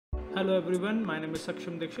Hello everyone, my name is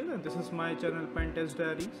DIXIT and this is my channel Pentest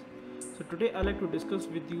Diaries. So today I like to discuss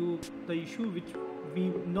with you the issue which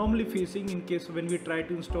we normally facing in case when we try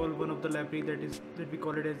to install one of the library that we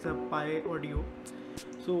call it as a Pyaudio.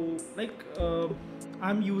 So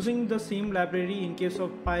I'm using the same library in case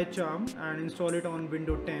of pycharm and install it on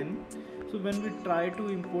Windows 10. So when we try to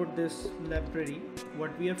import this library,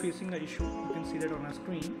 what we are facing an issue, you can see that on our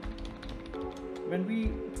screen. When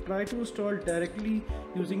we try to install directly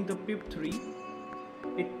using the pip3,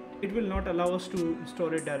 it will not allow us to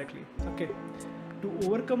install it directly. Okay, to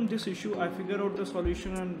overcome this issue, I figured out the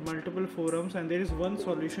solution on multiple forums, and there is one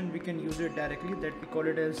solution we can use it directly, that we call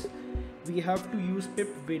it as we have to use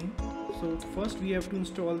pipwin. So first we have to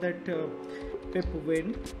install that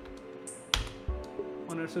pipwin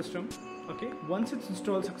on our system. Okay, once it's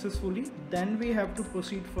installed successfully, then we have to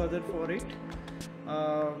proceed further for it,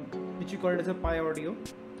 which you call it as a Pyaudio.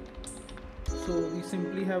 So we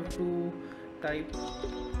simply have to type.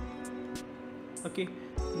 Okay,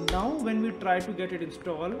 now when we try to get it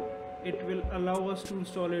installed, it will allow us to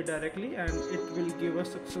install it directly and it will give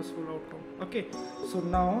us successful outcome. Okay, so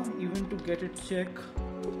now even to get it check,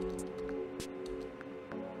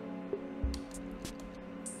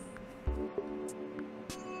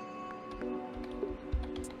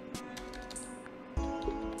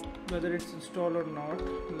 whether it's installed or not.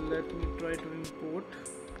 Let me try to import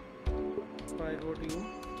Pyaudio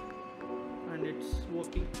and it's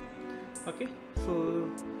working. Okay, so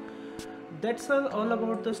that's all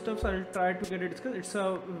about the stuff. I'll try to get it discussed. It's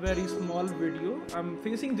a very small video. I'm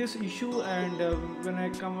facing this issue, and when I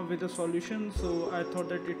come up with a solution, so I thought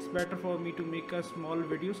that it's better for me to make a small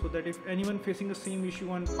video so that if anyone facing the same issue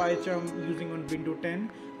on pycharm using on Windows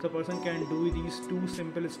 10, the person can do these two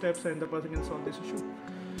simple steps and the person can solve this issue.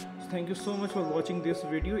 So thank you so much for watching this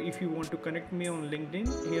video. If you want to connect me on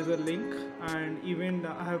LinkedIn, here's a link, and even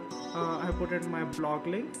I have put in my blog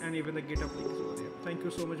link and even the GitHub link is over there. Thank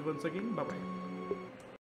you so much once again. Bye bye.